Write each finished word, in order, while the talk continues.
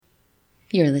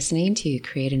You're listening to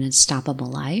Create an Unstoppable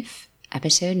Life,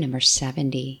 episode number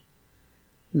 70,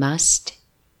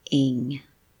 Must-ing.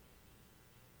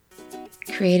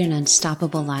 Create an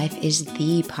Unstoppable Life is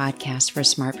the podcast for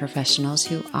smart professionals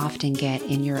who often get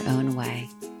in your own way.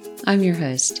 I'm your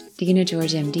host, Dina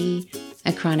George, MD,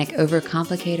 a chronic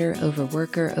overcomplicator,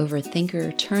 overworker,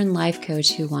 overthinker, turned life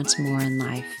coach who wants more in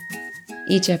life.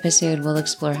 Each episode will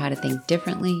explore how to think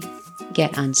differently,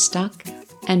 get unstuck,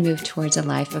 and move towards a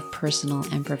life of personal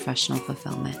and professional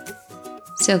fulfillment.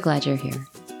 So glad you're here.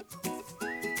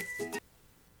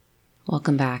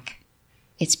 Welcome back.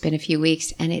 It's been a few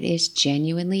weeks and it is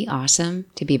genuinely awesome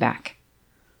to be back.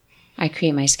 I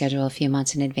create my schedule a few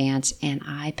months in advance and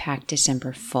I packed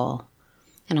December full.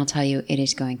 And I'll tell you, it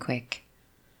is going quick.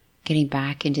 Getting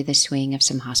back into the swing of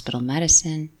some hospital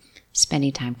medicine,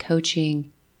 spending time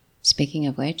coaching. Speaking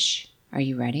of which, are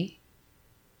you ready?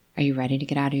 Are you ready to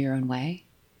get out of your own way?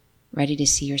 Ready to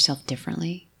see yourself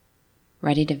differently?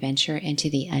 Ready to venture into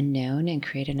the unknown and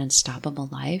create an unstoppable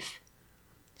life?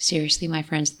 Seriously, my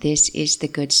friends, this is the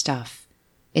good stuff.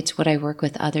 It's what I work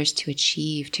with others to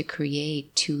achieve, to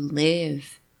create, to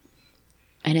live.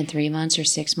 And in 3 months or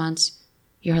 6 months,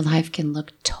 your life can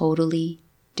look totally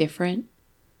different.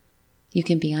 You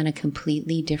can be on a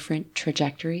completely different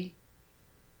trajectory.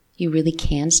 You really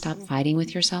can stop fighting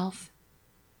with yourself.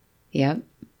 Yep.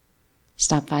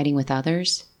 Stop fighting with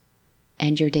others.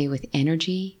 End your day with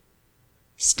energy.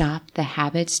 Stop the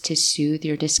habits to soothe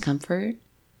your discomfort.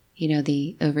 You know,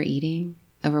 the overeating,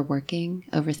 overworking,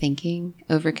 overthinking,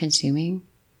 overconsuming.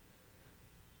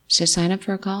 So sign up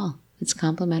for a call. It's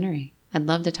complimentary. I'd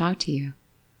love to talk to you.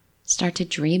 Start to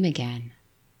dream again.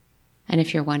 And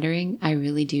if you're wondering, I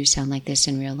really do sound like this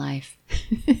in real life.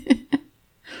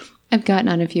 I've gotten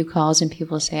on a few calls and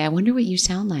people say, I wonder what you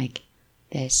sound like.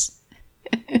 This.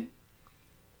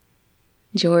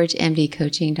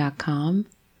 GeorgeMDCoaching.com.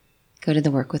 Go to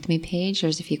the Work With Me page.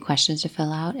 There's a few questions to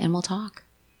fill out and we'll talk.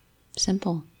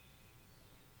 Simple.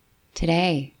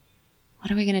 Today,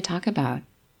 what are we going to talk about?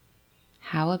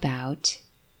 How about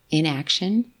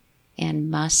inaction and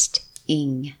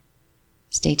must-ing?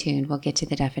 Stay tuned. We'll get to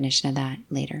the definition of that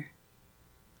later.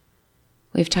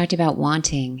 We've talked about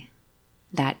wanting,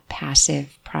 that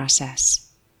passive process.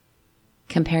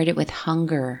 Compared it with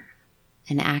hunger,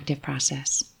 an active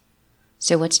process.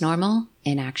 So what's normal?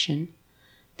 Inaction.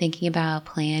 Thinking about,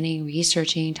 planning,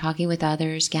 researching, talking with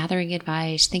others, gathering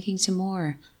advice, thinking some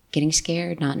more, getting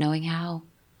scared, not knowing how.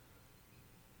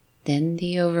 Then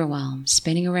the overwhelm,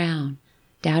 spinning around,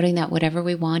 doubting that whatever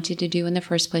we wanted to do in the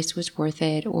first place was worth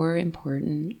it or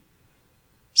important.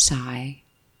 Sigh.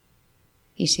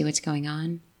 You see what's going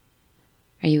on?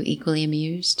 Are you equally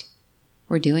amused?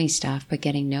 We're doing stuff but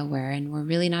getting nowhere, and we're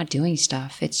really not doing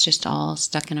stuff. It's just all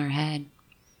stuck in our head.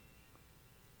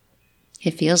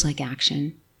 It feels like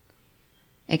action,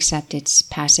 except it's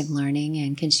passive learning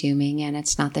and consuming, and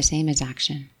it's not the same as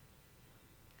action.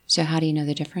 So how do you know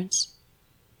the difference?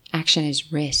 Action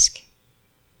is risk.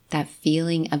 That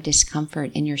feeling of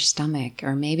discomfort in your stomach,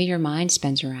 or maybe your mind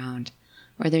spins around,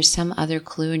 or there's some other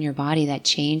clue in your body that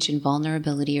change and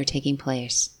vulnerability are taking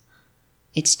place.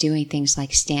 It's doing things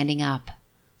like standing up,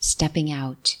 stepping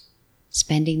out,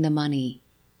 spending the money,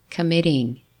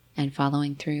 committing, and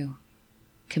following through.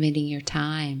 Committing your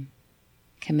time,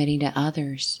 committing to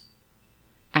others.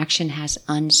 Action has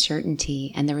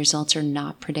uncertainty and the results are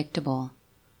not predictable.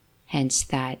 Hence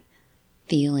that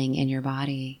feeling in your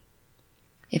body.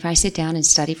 If I sit down and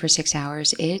study for 6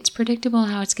 hours, it's predictable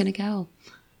how it's going to go.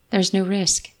 There's no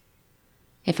risk.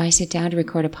 If I sit down to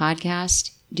record a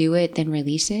podcast, do it, then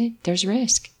release it, there's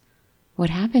risk. What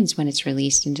happens when it's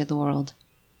released into the world?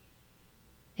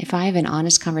 If I have an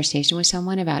honest conversation with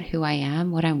someone about who I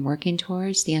am, what I'm working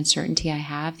towards, the uncertainty I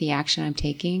have, the action I'm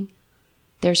taking,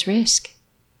 there's risk.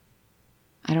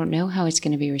 I don't know how it's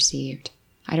going to be received.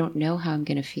 I don't know how I'm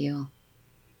going to feel.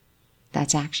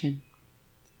 That's action.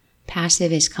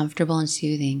 Passive is comfortable and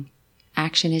soothing.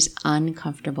 Action is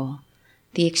uncomfortable.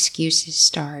 The excuses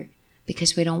start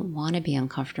because we don't want to be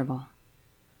uncomfortable.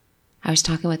 I was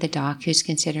talking with a doc who's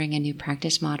considering a new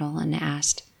practice model and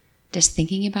asked, does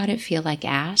thinking about it feel like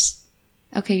ass?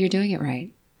 Okay, you're doing it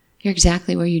right. You're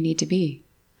exactly where you need to be.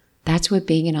 That's what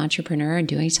being an entrepreneur and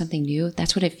doing something new,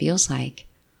 that's what it feels like.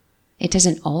 It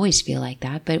doesn't always feel like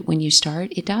that, but when you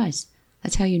start, it does.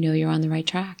 That's how you know you're on the right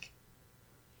track.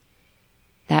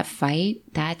 That fight,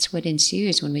 that's what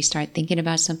ensues when we start thinking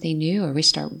about something new or we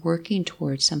start working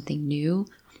towards something new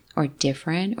or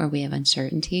different or we have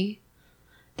uncertainty.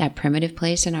 That primitive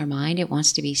place in our mind, it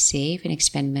wants to be safe and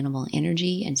expend minimal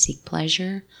energy and seek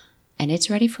pleasure, and it's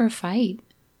ready for a fight.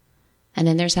 And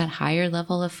then there's that higher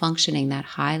level of functioning, that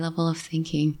high level of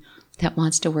thinking that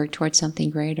wants to work towards something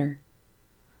greater.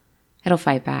 It'll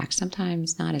fight back,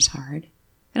 sometimes not as hard.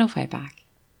 It'll fight back.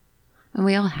 And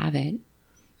we all have it.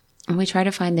 And we try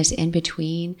to find this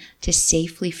in-between to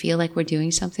safely feel like we're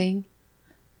doing something.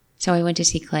 So I went to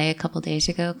see Clay a couple days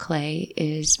ago. Clay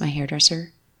is my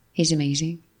hairdresser. He's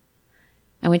amazing.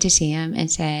 I went to see him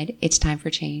and said, it's time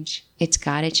for change. It's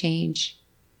got to change.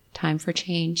 Time for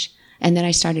change. And then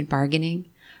I started bargaining.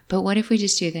 But what if we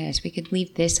just do this? We could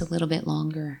leave this a little bit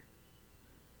longer.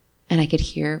 And I could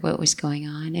hear what was going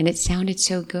on. And it sounded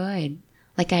so good.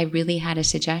 Like I really had a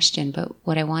suggestion. But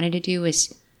what I wanted to do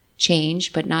was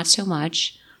change, but not so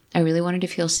much. I really wanted to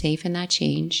feel safe in that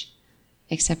change.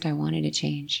 Except I wanted to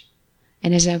change.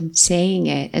 And as I'm saying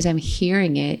it, as I'm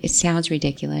hearing it, it sounds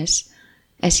ridiculous.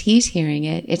 As he's hearing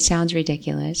it, it sounds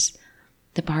ridiculous.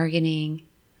 The bargaining.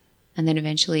 And then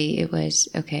eventually it was,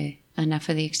 okay, enough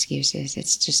of the excuses.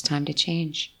 It's just time to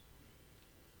change.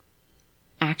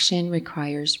 Action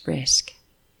requires risk.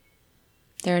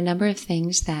 There are a number of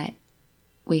things that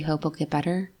we hope will get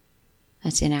better.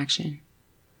 That's inaction.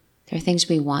 There are things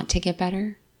we want to get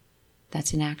better.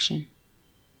 That's inaction.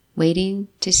 Waiting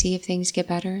to see if things get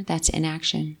better. That's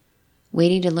inaction.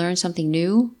 Waiting to learn something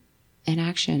new.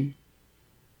 Inaction.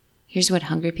 Here's what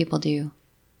hungry people do.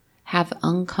 Have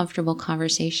uncomfortable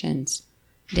conversations.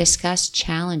 Discuss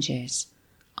challenges.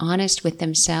 Honest with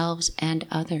themselves and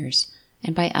others.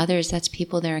 And by others, that's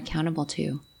people they're accountable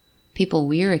to. People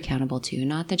we're accountable to,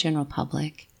 not the general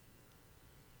public.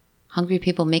 Hungry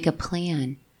people make a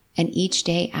plan and each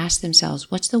day ask themselves,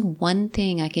 what's the one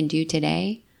thing I can do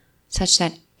today such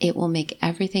that it will make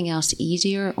everything else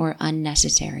easier or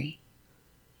unnecessary?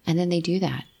 And then they do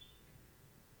that.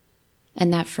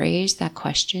 And that phrase, that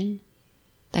question,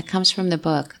 that comes from the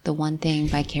book, The One Thing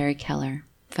by Carrie Keller.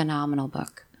 Phenomenal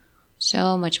book.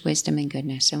 So much wisdom and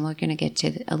goodness. And we're going to get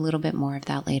to a little bit more of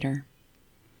that later.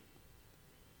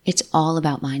 It's all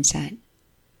about mindset,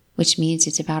 which means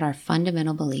it's about our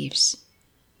fundamental beliefs.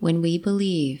 When we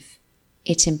believe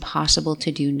it's impossible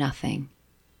to do nothing.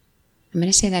 I'm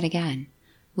going to say that again.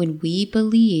 When we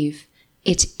believe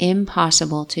it's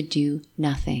impossible to do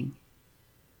nothing.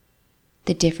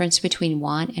 The difference between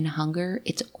want and hunger,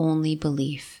 it's only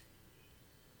belief.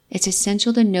 It's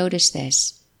essential to notice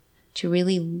this, to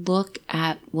really look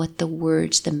at what the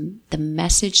words, the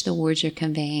message the words are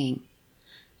conveying.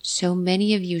 So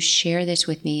many of you share this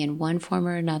with me in one form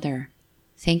or another.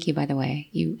 Thank you, by the way.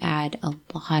 You add a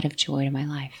lot of joy to my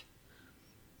life.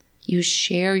 You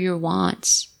share your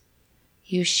wants.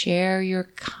 You share your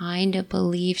kind of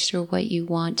beliefs or what you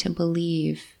want to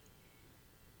believe.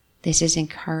 This is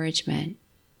encouragement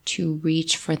to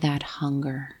reach for that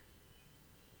hunger.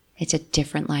 It's a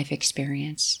different life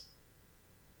experience.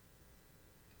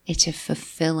 It's a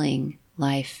fulfilling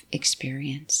life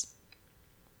experience.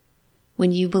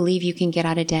 When you believe you can get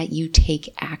out of debt, you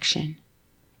take action.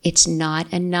 It's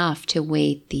not enough to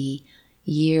wait the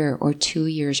year or 2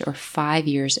 years or 5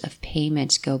 years of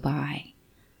payments go by.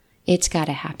 It's got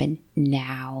to happen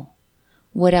now.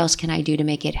 What else can I do to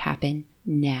make it happen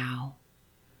now?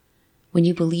 When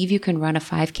you believe you can run a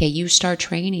 5K, you start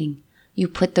training. You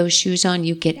put those shoes on,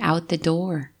 you get out the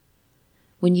door.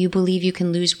 When you believe you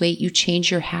can lose weight, you change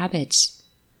your habits.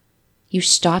 You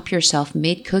stop yourself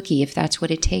mid-cookie if that's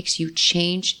what it takes. You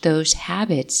change those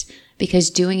habits because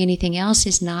doing anything else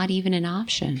is not even an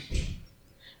option.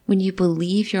 When you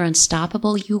believe you're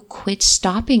unstoppable, you quit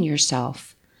stopping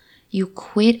yourself. You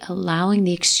quit allowing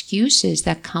the excuses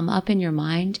that come up in your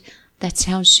mind that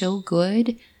sound so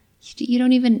good, you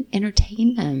don't even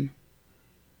entertain them.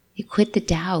 You quit the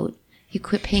doubt. You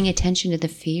quit paying attention to the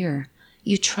fear.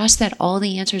 You trust that all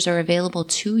the answers are available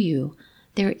to you.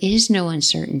 There is no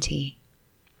uncertainty.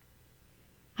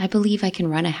 I believe I can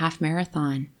run a half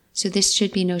marathon, so this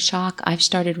should be no shock. I've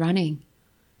started running,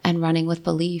 and running with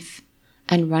belief,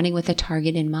 and running with a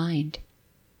target in mind.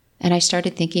 And I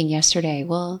started thinking yesterday,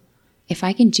 well, if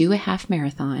I can do a half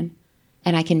marathon,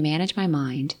 and I can manage my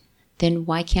mind, then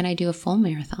why can't I do a full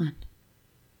marathon?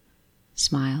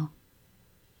 Smile.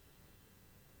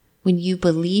 When you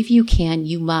believe you can,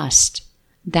 you must.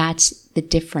 That's the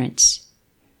difference.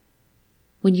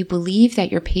 When you believe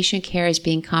that your patient care is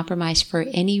being compromised for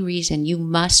any reason, you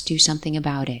must do something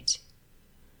about it.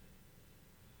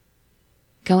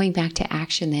 Going back to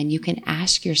action then, you can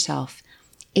ask yourself,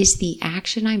 is the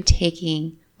action I'm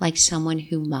taking like someone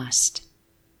who must?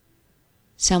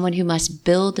 Someone who must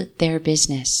build their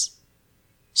business,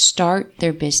 start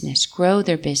their business, grow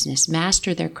their business,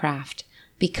 master their craft,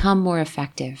 become more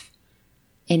effective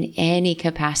in any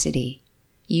capacity,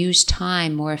 use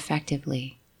time more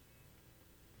effectively.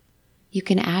 You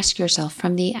can ask yourself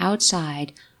from the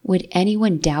outside, would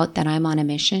anyone doubt that I'm on a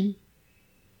mission?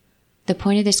 The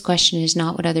point of this question is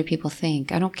not what other people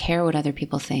think. I don't care what other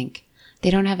people think. They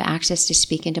don't have access to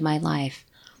speak into my life.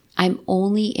 I'm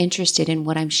only interested in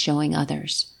what I'm showing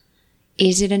others.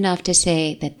 Is it enough to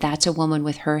say that that's a woman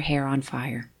with her hair on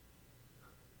fire?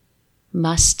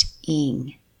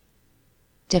 Must-ing.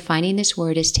 Defining this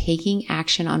word is taking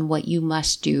action on what you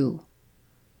must do.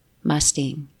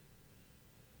 Must-ing.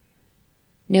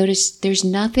 Notice there's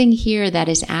nothing here that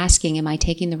is asking, am I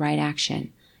taking the right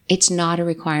action? It's not a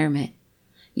requirement.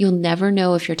 You'll never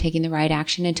know if you're taking the right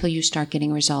action until you start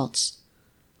getting results.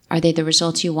 Are they the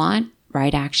results you want?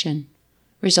 Right action.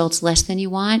 Results less than you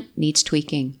want? Needs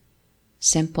tweaking.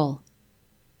 Simple.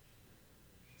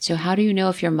 So how do you know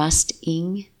if you're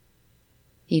must-ing?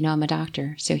 You know I'm a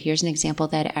doctor, so here's an example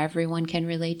that everyone can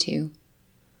relate to.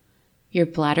 Your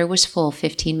bladder was full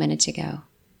 15 minutes ago.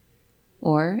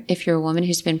 Or if you're a woman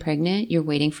who's been pregnant, you're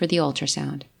waiting for the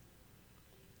ultrasound.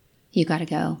 You gotta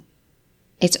go.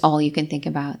 It's all you can think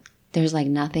about. There's like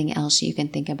nothing else you can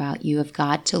think about. You have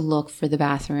got to look for the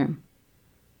bathroom.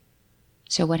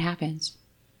 So what happens?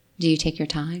 Do you take your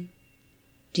time?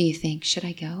 Do you think, should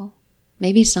I go?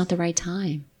 Maybe it's not the right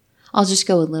time. I'll just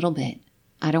go a little bit.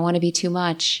 I don't want to be too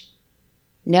much.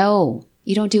 No,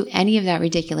 you don't do any of that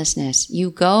ridiculousness. You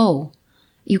go.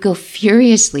 You go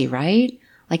furiously, right?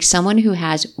 Like someone who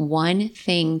has one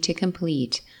thing to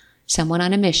complete, someone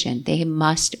on a mission they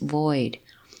must void.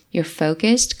 You're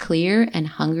focused, clear, and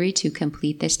hungry to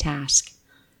complete this task.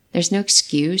 There's no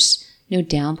excuse, no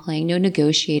downplaying, no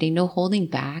negotiating, no holding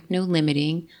back, no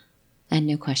limiting, and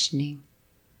no questioning.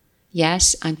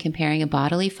 Yes, I'm comparing a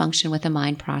bodily function with a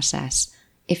mind process.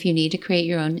 If you need to create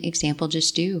your own example,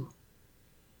 just do.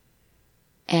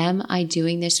 Am I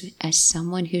doing this as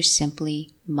someone who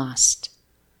simply must?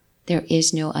 There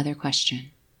is no other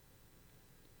question.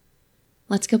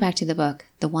 Let's go back to the book,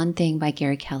 The One Thing by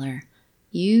Gary Keller.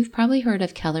 You've probably heard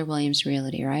of Keller Williams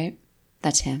Realty, right?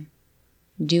 That's him.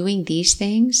 Doing these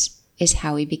things is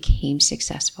how he became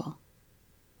successful.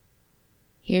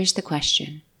 Here's the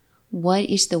question. What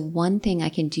is the one thing I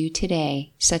can do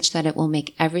today such that it will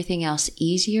make everything else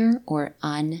easier or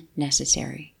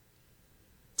unnecessary?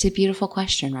 It's a beautiful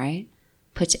question, right?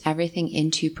 Puts everything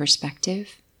into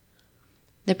perspective.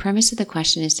 The premise of the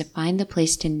question is to find the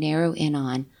place to narrow in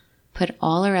on, put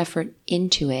all our effort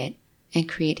into it, and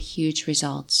create huge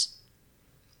results.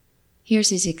 Here's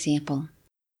his example.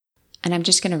 And I'm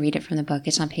just going to read it from the book.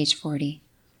 It's on page 40.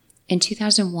 In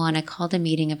 2001, I called a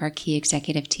meeting of our key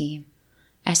executive team.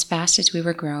 As fast as we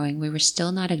were growing, we were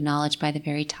still not acknowledged by the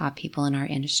very top people in our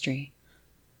industry.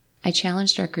 I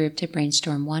challenged our group to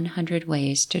brainstorm 100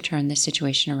 ways to turn this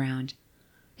situation around.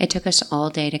 It took us all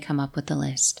day to come up with the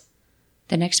list.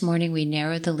 The next morning, we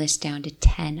narrowed the list down to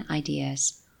 10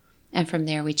 ideas, and from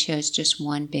there we chose just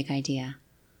one big idea.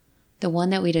 The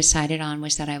one that we decided on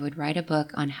was that I would write a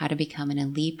book on how to become an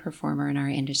elite performer in our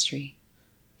industry.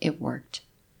 It worked.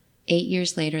 8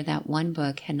 years later, that one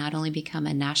book had not only become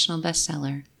a national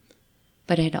bestseller,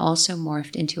 but it had also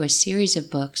morphed into a series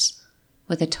of books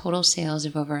with a total sales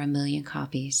of over 1 million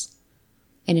copies.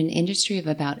 In an industry of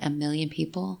about 1 million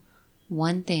people,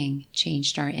 one thing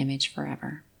changed our image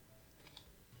forever.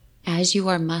 As you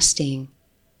are musting,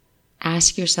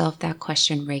 ask yourself that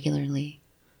question regularly.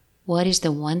 What is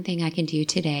the one thing I can do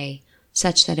today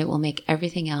such that it will make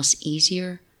everything else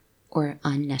easier or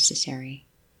unnecessary?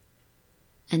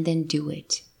 And then do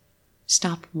it.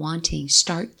 Stop wanting,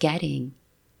 start getting.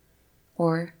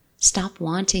 Or stop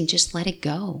wanting, just let it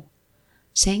go.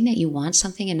 Saying that you want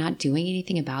something and not doing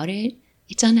anything about it,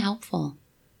 it's unhelpful.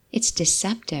 It's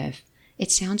deceptive. It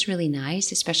sounds really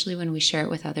nice, especially when we share it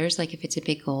with others, like if it's a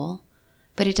big goal,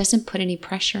 but it doesn't put any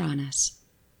pressure on us.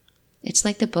 It's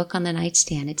like the book on the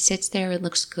nightstand. It sits there, it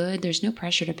looks good, there's no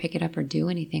pressure to pick it up or do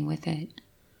anything with it.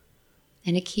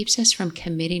 And it keeps us from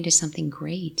committing to something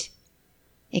great.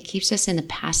 It keeps us in the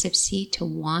passive seat to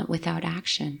want without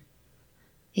action.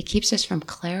 It keeps us from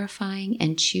clarifying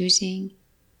and choosing.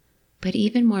 But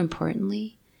even more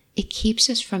importantly, it keeps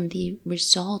us from the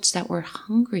results that we're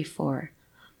hungry for.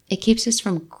 It keeps us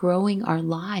from growing our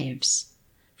lives,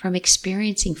 from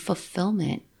experiencing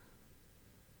fulfillment,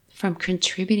 from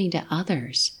contributing to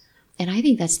others. And I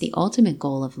think that's the ultimate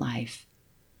goal of life.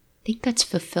 I think that's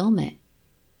fulfillment,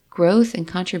 growth, and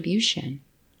contribution.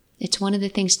 It's one of the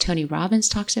things Tony Robbins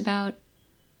talks about.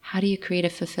 How do you create a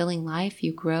fulfilling life?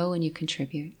 You grow and you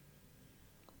contribute.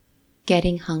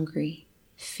 Getting hungry,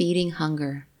 feeding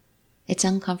hunger. It's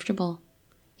uncomfortable.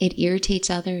 It irritates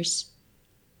others.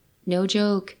 No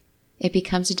joke. It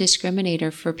becomes a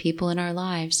discriminator for people in our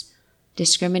lives.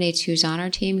 Discriminates who's on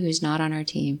our team, who's not on our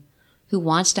team. Who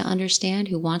wants to understand,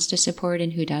 who wants to support,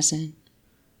 and who doesn't.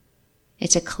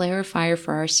 It's a clarifier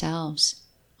for ourselves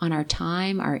on our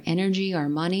time, our energy, our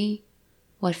money,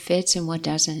 what fits and what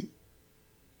doesn't.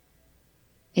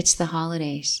 It's the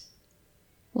holidays.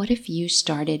 What if you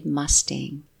started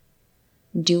musting,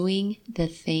 doing the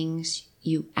things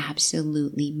you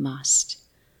absolutely must?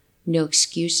 No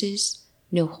excuses,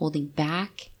 no holding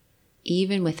back,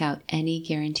 even without any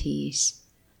guarantees.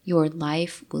 Your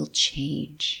life will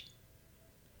change.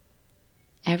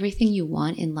 Everything you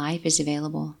want in life is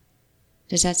available.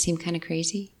 Does that seem kind of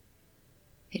crazy?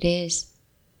 It is.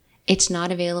 It's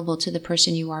not available to the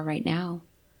person you are right now,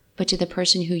 but to the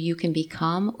person who you can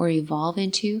become or evolve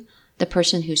into, the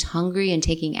person who's hungry and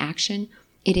taking action.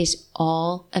 It is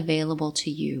all available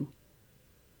to you.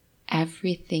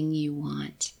 Everything you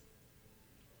want.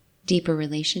 Deeper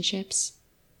relationships,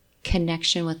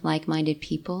 connection with like-minded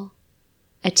people,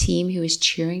 a team who is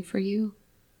cheering for you,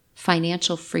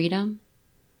 financial freedom,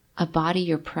 a body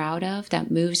you're proud of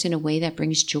that moves in a way that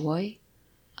brings joy,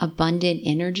 abundant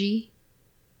energy,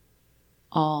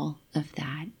 all of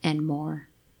that and more.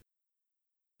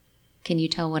 Can you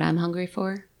tell what I'm hungry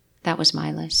for? That was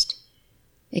my list.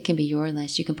 It can be your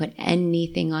list. You can put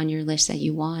anything on your list that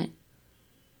you want.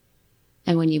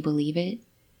 And when you believe it,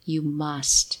 you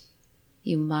must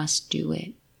do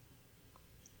it.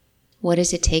 What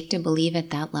does it take to believe at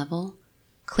that level?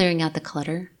 Clearing out the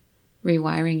clutter,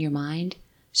 rewiring your mind,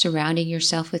 surrounding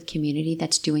yourself with community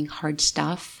that's doing hard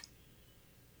stuff.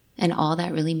 And all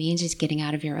that really means is getting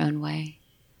out of your own way.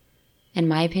 In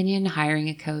my opinion, hiring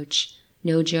a coach,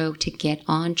 no joke, to get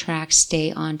on track,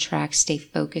 stay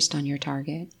focused on your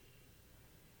target.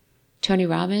 Tony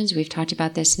Robbins, we've talked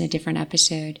about this in a different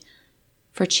episode.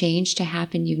 For change to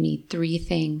happen, you need 3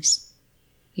 things.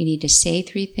 You need to say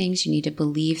 3 things. You need to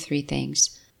believe 3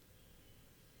 things.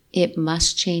 It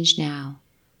must change now.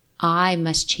 I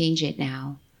must change it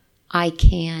now. I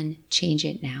can change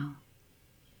it now.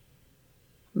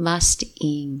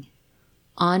 Must-ing.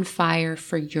 On fire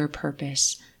for your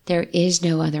purpose. There is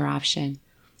no other option.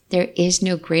 There is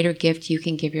no greater gift you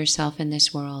can give yourself in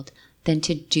this world than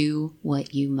to do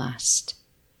what you must.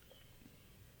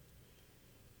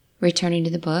 Returning to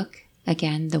the book,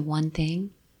 again, the one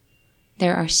thing.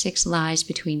 There are 6 lies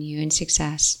between you and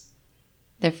success.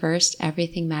 The first,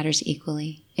 everything matters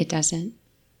equally. It doesn't.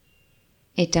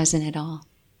 It doesn't at all.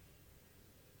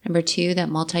 Number 2, that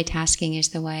multitasking is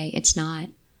the way. It's not.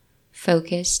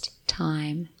 Focused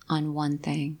time on one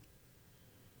thing.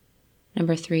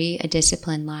 Number 3, a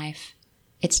disciplined life.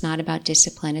 It's not about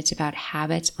discipline. It's about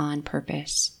habits on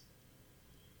purpose.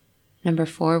 Number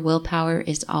 4, willpower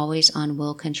is always on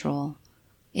will control.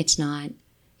 It's not.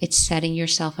 It's setting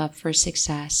yourself up for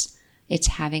success. It's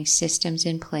having systems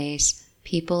in place,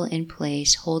 people in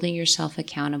place, holding yourself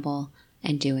accountable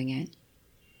and doing it.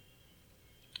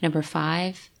 Number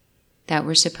 5, that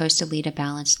we're supposed to lead a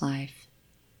balanced life.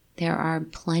 There are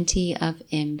plenty of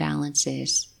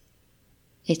imbalances.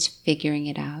 It's figuring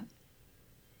it out.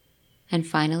 And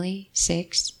finally,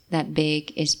 6, that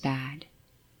big is bad.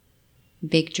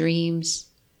 Big dreams,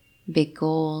 big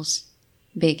goals,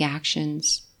 big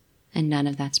actions, and none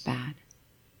of that's bad.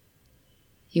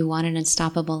 You want an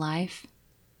unstoppable life?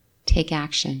 Take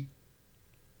action.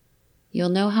 You'll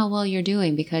know how well you're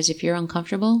doing because if you're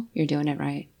uncomfortable, you're doing it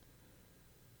right.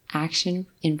 Action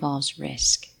involves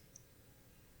risk.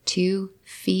 2,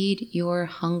 feed your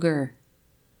hunger.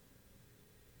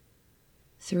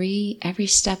 3, every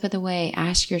step of the way,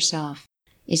 ask yourself,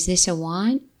 is this a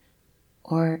want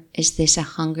or is this a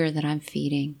hunger that I'm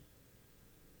feeding?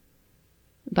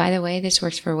 By the way, this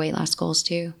works for weight loss goals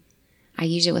too. I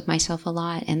use it with myself a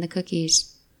lot and the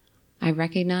cookies. I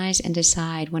recognize and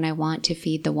decide when I want to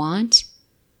feed the want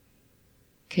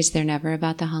because they're never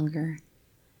about the hunger,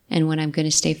 and when I'm going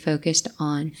to stay focused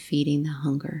on feeding the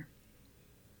hunger.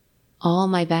 All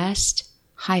my best.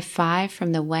 High five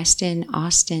from the Westin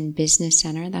Austin Business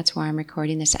Center. That's where I'm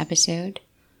recording this episode.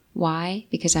 Why?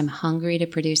 Because I'm hungry to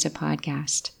produce a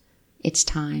podcast. It's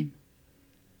time.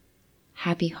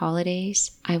 Happy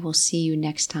holidays. I will see you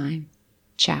next time.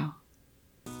 Ciao.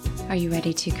 Are you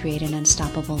ready to create an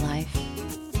unstoppable life?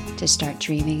 To start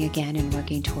dreaming again and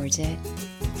working towards it?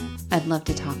 I'd love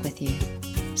to talk with you.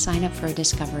 Sign up for a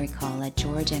discovery call at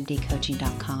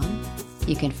georgemdcoaching.com.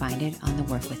 You can find it on the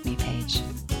Work With Me page.